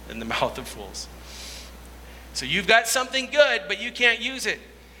 In the mouth of fools. So you've got something good, but you can't use it.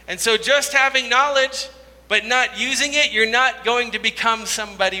 And so just having knowledge, but not using it, you're not going to become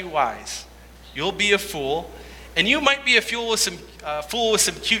somebody wise. You'll be a fool. And you might be a fool with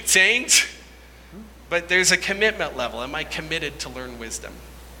some cute sayings, but there's a commitment level. Am I committed to learn wisdom?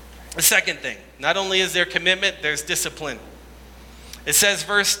 The second thing, not only is there commitment, there's discipline. It says,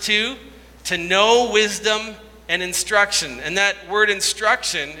 verse 2, to know wisdom and instruction. And that word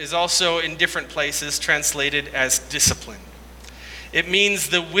instruction is also in different places translated as discipline. It means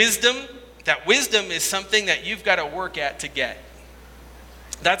that wisdom is something that you've got to work at to get.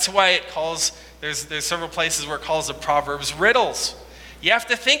 That's why it calls, there's several places where it calls the Proverbs riddles. You have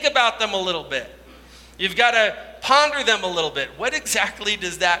to think about them a little bit. You've got to ponder them a little bit. What exactly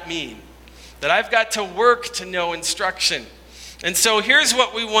does that mean? That I've got to work to know instruction. And so here's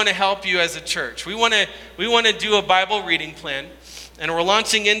what we want to help you as a church. We want to do a Bible reading plan, and we're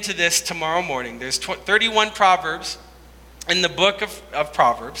launching into this tomorrow morning. There's 31 Proverbs in the book of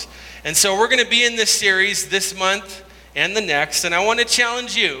Proverbs. And so we're going to be in this series this month and the next, and I want to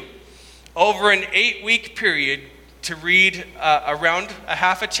challenge you over an 8-week period to read around a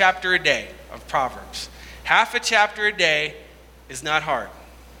half a chapter a day of Proverbs. Half a chapter a day is not hard,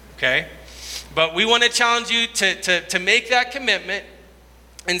 okay? But we want to challenge you to make that commitment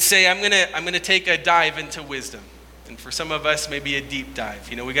and say, I'm gonna take a dive into wisdom. And for some of us, maybe a deep dive.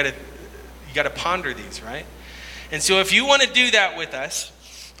 You know, you gotta ponder these, right? And so if you want to do that with us,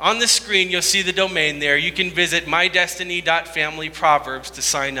 on the screen you'll see the domain there. You can visit mydestiny.familyproverbs to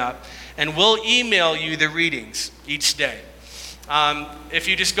sign up, and we'll email you the readings each day. If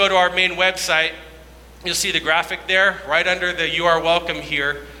you just go to our main website, you'll see the graphic there. Right under the "You are welcome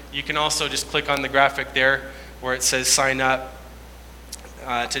here," you can also just click on the graphic there where it says sign up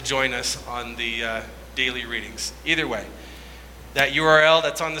to join us on the daily readings. Either way, that URL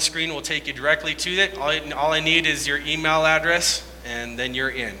that's on the screen will take you directly to it. All I need is your email address, and then you're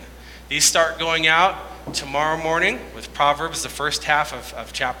in. These start going out tomorrow morning with Proverbs, the first half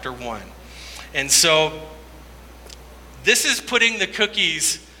of chapter 1. And so this is putting the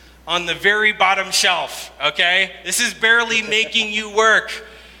cookies on the very bottom shelf, okay? This is barely making you work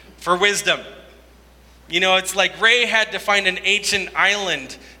for wisdom. You know, it's like Ray had to find an ancient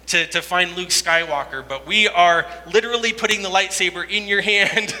island to find Luke Skywalker, but we are literally putting the lightsaber in your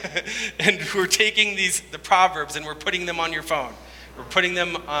hand and we're taking the Proverbs and we're putting them on your phone. We're putting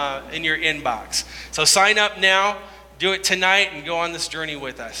them in your inbox. So sign up now, do it tonight, and go on this journey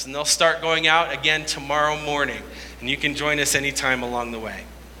with us. And they'll start going out again tomorrow morning, and you can join us anytime along the way.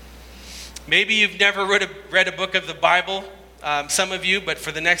 Maybe you've never read a book of the Bible some of you, but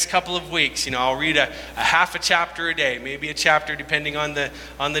for the next couple of weeks, I'll read a half a chapter a day, maybe a chapter depending on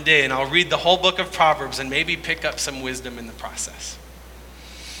the day, and I'll read the whole book of Proverbs and maybe pick up some wisdom in the process.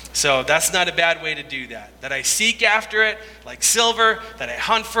 So that's not a bad way to do that. That I seek after it like silver, that I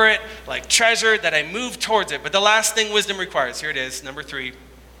hunt for it like treasure, that I move towards it. But the last thing wisdom requires, here it is, number 3,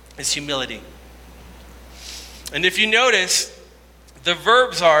 is humility. And if you notice, the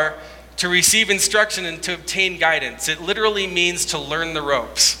verbs are to receive instruction and to obtain guidance. It literally means to learn the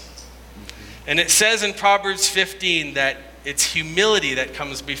ropes. And it says in Proverbs 15 that it's humility that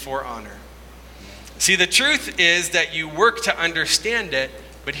comes before honor. See, the truth is that you work to understand it,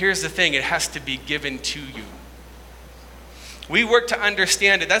 but here's the thing, it has to be given to you. We work to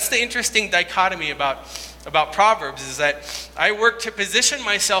understand it. That's the interesting dichotomy about Proverbs, is that I work to position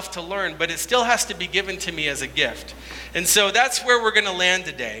myself to learn, but it still has to be given to me as a gift. And so that's where we're going to land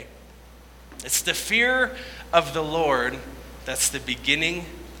today. It's the fear of the Lord that's the beginning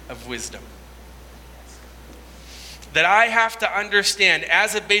of wisdom. That I have to understand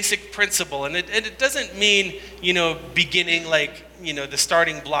as a basic principle, and it doesn't mean, beginning like, the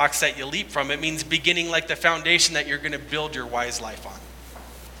starting blocks that you leap from. It means beginning like the foundation that you're going to build your wise life on.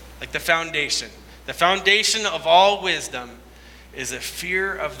 Like the foundation. The foundation of all wisdom is a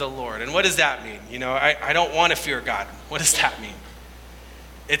fear of the Lord. And what does that mean? I don't want to fear God. What does that mean?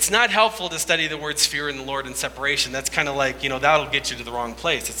 It's not helpful to study the words fear in the Lord and separation. That's kind of like, that'll get you to the wrong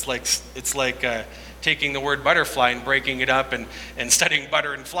place. It's like taking the word butterfly and breaking it up and studying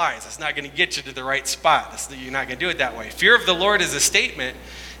butter and flies. It's not going to get you to the right spot. You're not going to do it that way. Fear of the Lord is a statement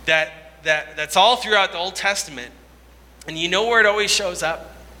that's all throughout the Old Testament. And you know where it always shows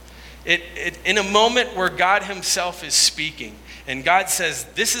up? In a moment where God himself is speaking. And God says,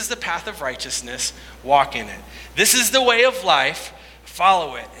 this is the path of righteousness, walk in it. This is the way of life,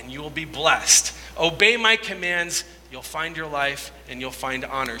 follow it, and you will be blessed. Obey my commands, you'll find your life, and you'll find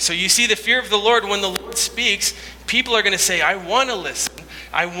honor. So you see, the fear of the Lord, when the Lord speaks, people are going to say, I want to listen.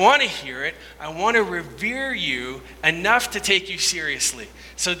 I want to hear it. I want to revere you enough to take you seriously.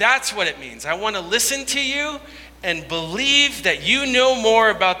 So that's what it means. I want to listen to you and believe that you know more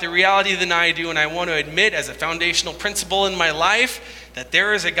about the reality than I do, and I want to admit as a foundational principle in my life that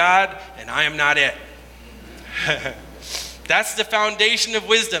there is a God and I am not it. That's the foundation of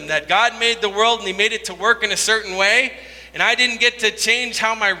wisdom, that God made the world and he made it to work in a certain way, and I didn't get to change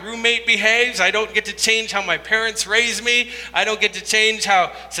how my roommate behaves. I don't get to change how my parents raise me. I don't get to change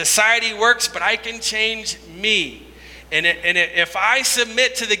how society works, but I can change me. And if I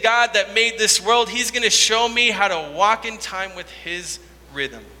submit to the God that made this world, he's going to show me how to walk in time with his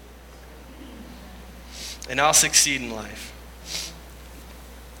rhythm. And I'll succeed in life.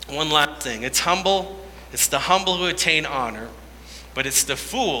 One last thing. It's humble. It's the humble who attain honor, but it's the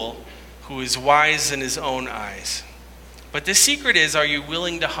fool who is wise in his own eyes. But the secret is, are you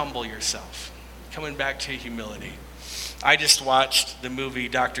willing to humble yourself? Coming back to humility. I just watched the movie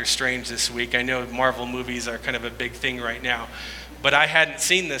Doctor Strange this week. I know Marvel movies are kind of a big thing right now, but I hadn't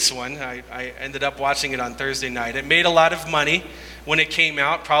seen this one. I ended up watching it on Thursday night. It made a lot of money when it came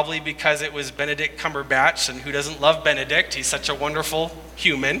out, probably because it was Benedict Cumberbatch, and who doesn't love Benedict? He's such a wonderful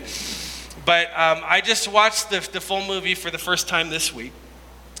human. But I just watched the full movie for the first time this week.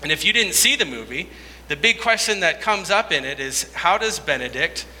 And if you didn't see the movie, the big question that comes up in it is, how does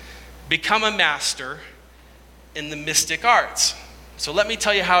Benedict become a master in the mystic arts? So let me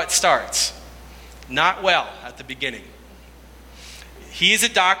tell you how it starts. Not well at the beginning. He's a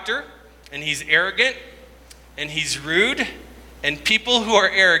doctor, and he's arrogant, and he's rude, and people who are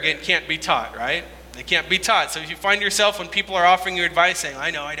arrogant can't be taught, right? They can't be taught. So if you find yourself, when people are offering you advice, saying,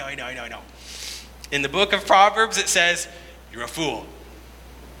 I know. In the book of Proverbs, it says, you're a fool.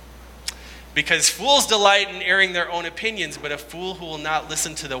 Because fools delight in airing their own opinions, but a fool who will not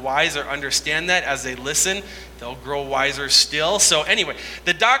listen to the wise or understand that as they listen, they'll grow wiser still. So anyway,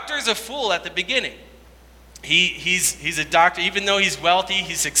 the doctor's a fool at the beginning. He's a doctor. Even though he's wealthy,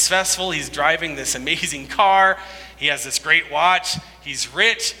 he's successful, he's driving this amazing car, he has this great watch, he's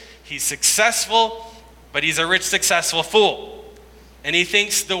rich, he's successful, but he's a rich, successful fool. And he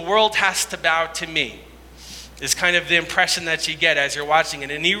thinks the world has to bow to me. Is kind of the impression that you get as you're watching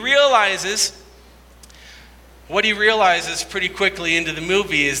it. And what he realizes pretty quickly into the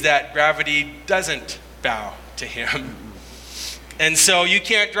movie is that gravity doesn't bow to him. And so you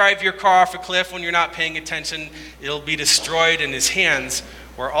can't drive your car off a cliff when you're not paying attention. It'll be destroyed, and his hands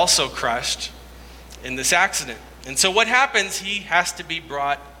were also crushed in this accident. And so what happens, he has to be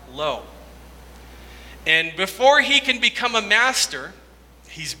brought low. And before he can become a master,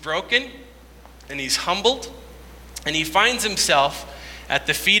 he's broken and he's humbled. And he finds himself at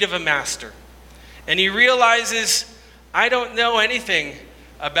the feet of a master. And he realizes, I don't know anything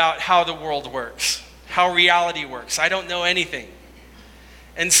about how the world works, how reality works. I don't know anything.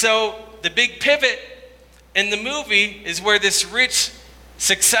 And so the big pivot in the movie is where this rich,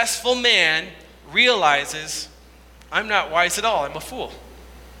 successful man realizes, I'm not wise at all, I'm a fool.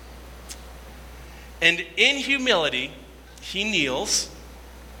 And in humility, he kneels,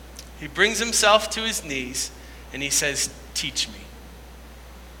 he brings himself to his knees, and he says, teach me.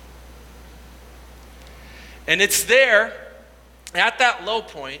 And it's there, at that low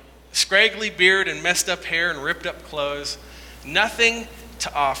point, scraggly beard and messed up hair and ripped up clothes, nothing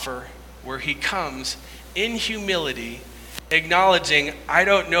to offer, where he comes in humility, acknowledging, I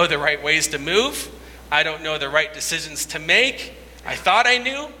don't know the right ways to move, I don't know the right decisions to make. I thought I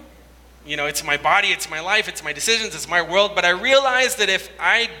knew. It's my body, it's my life, it's my decisions, it's my world, but I realize that if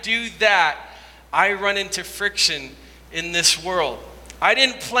I do that, I run into friction in this world. I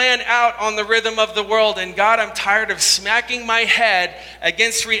didn't plan out on the rhythm of the world, and God, I'm tired of smacking my head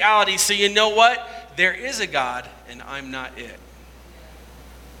against reality, so you know what? There is a God, and I'm not it.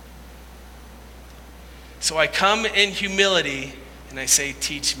 So I come in humility, and I say,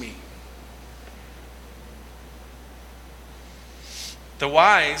 teach me. The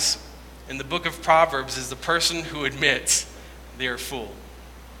wise in the book of Proverbs is the person who admits they're a fool.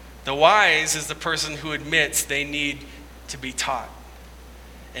 The wise is the person who admits they need to be taught.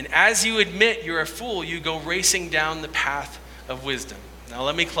 And as you admit you're a fool, you go racing down the path of wisdom. Now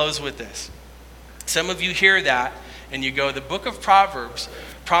let me close with this. Some of you hear that and you go, the book of Proverbs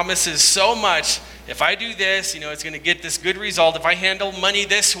promises so much. If I do this, it's going to get this good result. If I handle money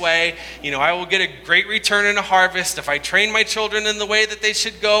this way, I will get a great return in a harvest. If I train my children in the way that they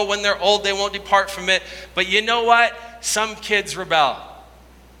should go, when they're old, they won't depart from it. But you know what? Some kids rebel.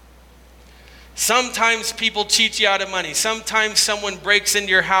 Sometimes people cheat you out of money. Sometimes someone breaks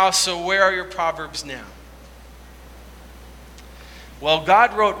into your house. So where are your Proverbs now? Well,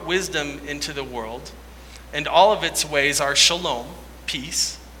 God wrote wisdom into the world, and all of its ways are shalom,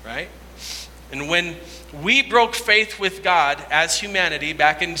 peace, right? And when we broke faith with God as humanity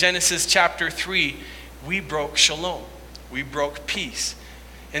back in Genesis chapter 3, we broke shalom. We broke peace.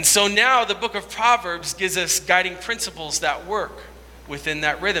 And so now the book of Proverbs gives us guiding principles that work within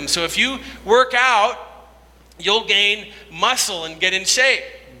that rhythm. So if you work out, you'll gain muscle and get in shape.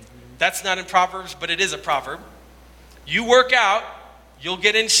 That's not in Proverbs, but it is a proverb. You work out, you'll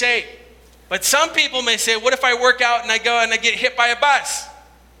get in shape. But some people may say, what if I work out and I go and I get hit by a bus?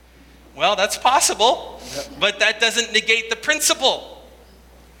 Well, that's possible, but that doesn't negate the principle.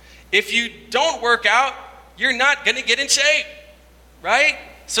 If you don't work out, you're not going to get in shape, right?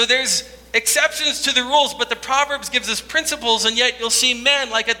 So there's exceptions to the rules, but the Proverbs gives us principles, and yet you'll see men,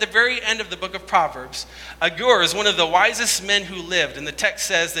 like at the very end of the book of Proverbs. Agur is one of the wisest men who lived, and the text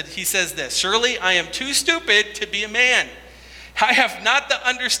says that he says this, surely I am too stupid to be a man. I have not the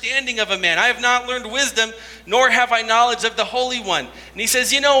understanding of a man. I have not learned wisdom, nor have I knowledge of the Holy One. And he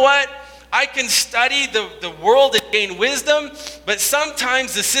says, you know what? I can study the world and gain wisdom, but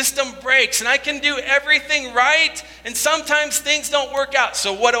sometimes the system breaks, and I can do everything right, and sometimes things don't work out.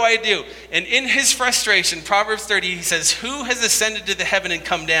 So what do? And in his frustration, Proverbs 30, he says, who has ascended to the heaven and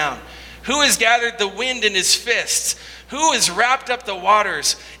come down? Who has gathered the wind in his fists? Who has wrapped up the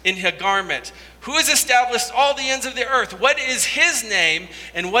waters in a garment? Who has established all the ends of the earth? What is his name,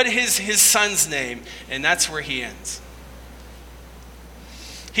 and what is his son's name? And that's where he ends.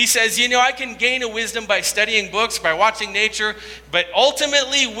 He says, I can gain a wisdom by studying books, by watching nature, but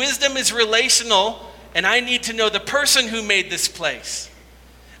ultimately wisdom is relational, and I need to know the person who made this place.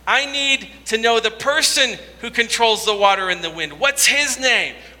 I need to know the person who controls the water and the wind. What's his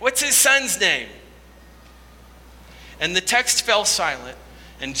name? What's his son's name? And the text fell silent.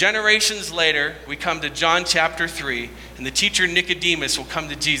 And generations later, we come to John chapter 3, and the teacher Nicodemus will come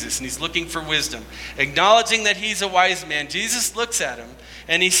to Jesus, and he's looking for wisdom. Acknowledging that he's a wise man, Jesus looks at him,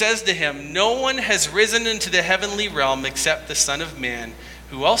 and he says to him, no one has risen into the heavenly realm except the Son of Man,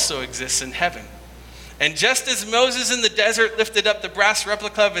 who also exists in heaven. And just as Moses in the desert lifted up the brass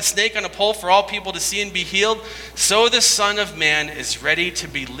replica of a snake on a pole for all people to see and be healed, so the Son of Man is ready to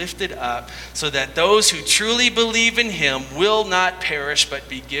be lifted up, so that those who truly believe in him will not perish, but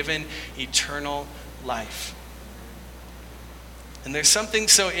be given eternal life. And there's something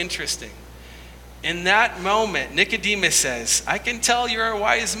so interesting. In that moment, Nicodemus says, I can tell you're a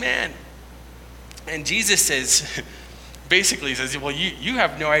wise man. And Jesus says, basically says, well, you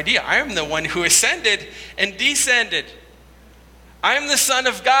have no idea. I am the one who ascended and descended. I am the Son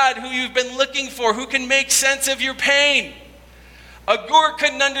of God who you've been looking for, who can make sense of your pain. Agur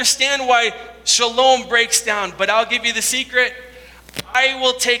couldn't understand why shalom breaks down, but I'll give you the secret. I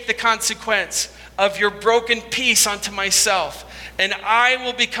will take the consequence of your broken peace onto myself, and I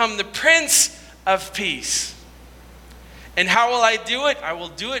will become the Prince of Peace. And how will I do it? I will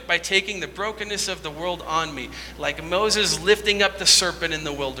do it by taking the brokenness of the world on me, like Moses lifting up the serpent in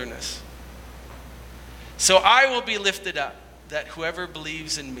the wilderness. So I will be lifted up, that whoever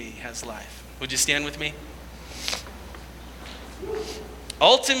believes in me has life. Would you stand with me?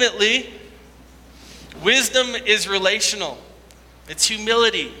 Ultimately, wisdom is relational. It's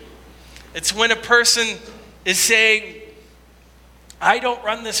humility. It's when a person is saying, I don't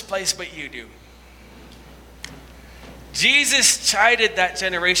run this place, but you do. Jesus chided that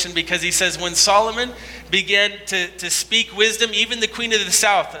generation because he says when Solomon began to speak wisdom, even the queen of the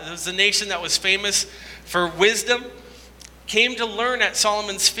south, it was a nation that was famous for wisdom, came to learn at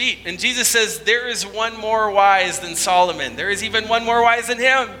Solomon's feet. And Jesus says, there is one more wise than Solomon. There is even one more wise than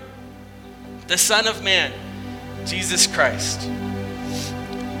him. The Son of Man, Jesus Christ,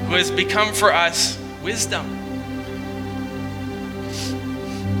 who has become for us wisdom.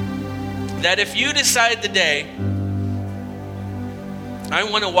 That if you decide today, I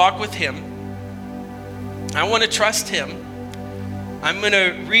want to walk with him, I want to trust him, I'm going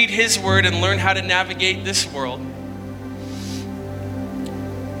to read his word and learn how to navigate this world.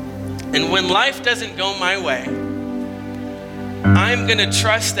 And when life doesn't go my way, I'm going to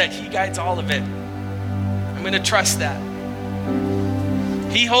trust that he guides all of it. I'm going to trust that.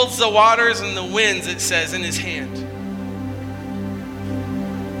 He holds the waters and the winds, it says, in his hand.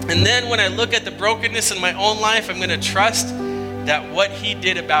 And then when I look at the brokenness in my own life, I'm going to trust that what he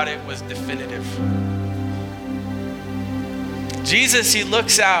did about it was definitive. Jesus, he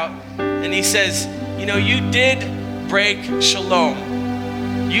looks out and he says, you know, you did break shalom.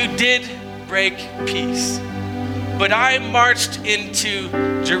 You did break peace. But I marched into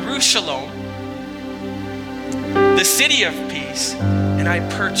Jerusalem, the city of peace, and I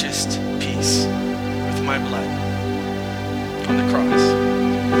purchased peace with my blood on the cross.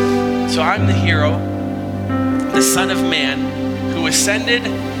 So I'm the hero, the Son of Man, who ascended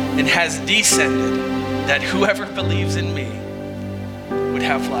and has descended, that whoever believes in me would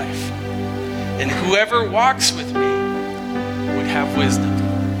have life. And whoever walks with me would have wisdom.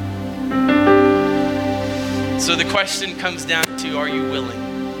 So the question comes down to, are you willing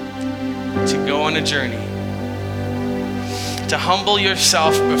to go on a journey, to humble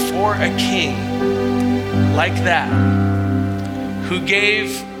yourself before a king like that, who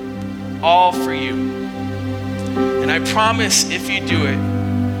gave all for you? And I promise if you do it,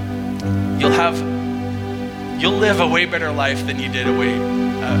 you'll live a way better life than you did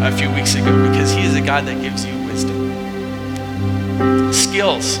a few weeks ago, because he is a God that gives you wisdom.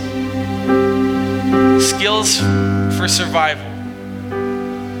 Skills for survival,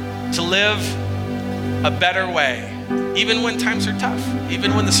 to live a better way, even when times are tough,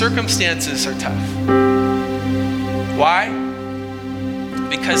 even when the circumstances are tough. Why?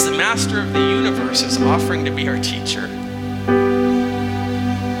 Because the master of the universe is offering to be our teacher.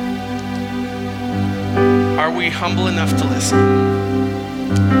 Are we humble enough to listen?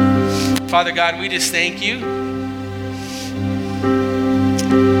 Father God, we just thank you.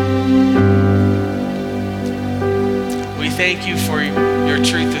 We thank you for your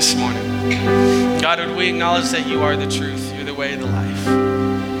truth this morning. God, would we acknowledge that you are the truth, you're the way, the life.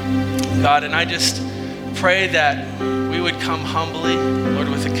 God, and I just pray that we would come humbly, Lord,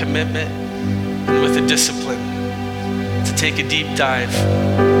 with a commitment and with a discipline to take a deep dive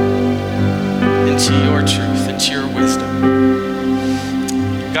into your truth, into your wisdom.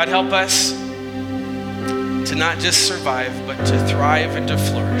 God, help us to not just survive, but to thrive and to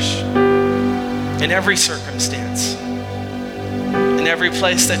flourish in every circumstance, in every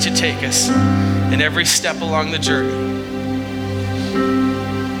place that you take us, in every step along the journey.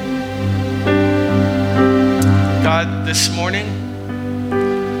 God, this morning,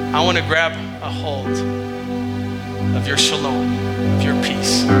 I want to grab a hold of your shalom, of your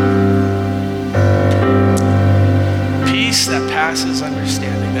peace. Peace that passes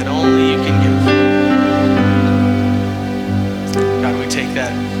understanding, that only you can give. God, we take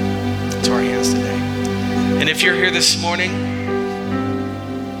that into our hands today. And if you're here this morning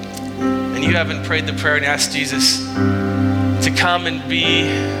and you haven't prayed the prayer and asked Jesus to come and be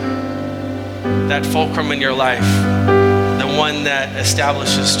that fulcrum in your life, the one that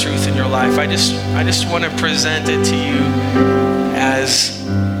establishes truth in your life, I just want to present it to you as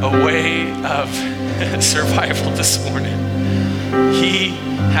a way of survival this morning. He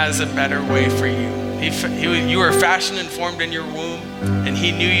has a better way for you. You were fashioned and formed in your womb, and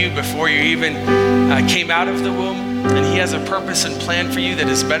he knew you before you even came out of the womb, and he has a purpose and plan for you that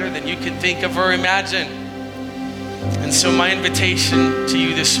is better than you can think of or imagine. And so my invitation to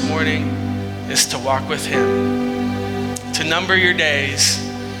you this morning is to walk with him, to number your days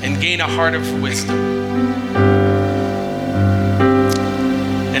and gain a heart of wisdom.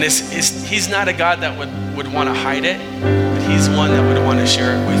 And he's not a God that would want to hide it, but he's one that would want to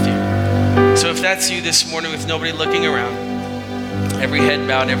share it with you. So if that's you this morning with nobody looking around, every head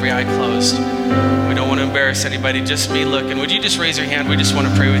bowed, every eye closed, we don't want to embarrass anybody, just me looking. Would you just raise your hand? We just want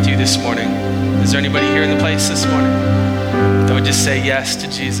to pray with you this morning. Is there anybody here in the place this morning that would just say yes to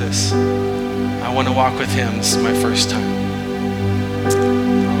Jesus? I want to walk with him. This is my first time.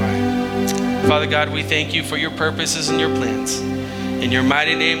 All right. Father God, we thank you for your purposes and your plans. In your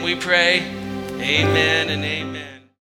mighty name we pray. Amen and amen.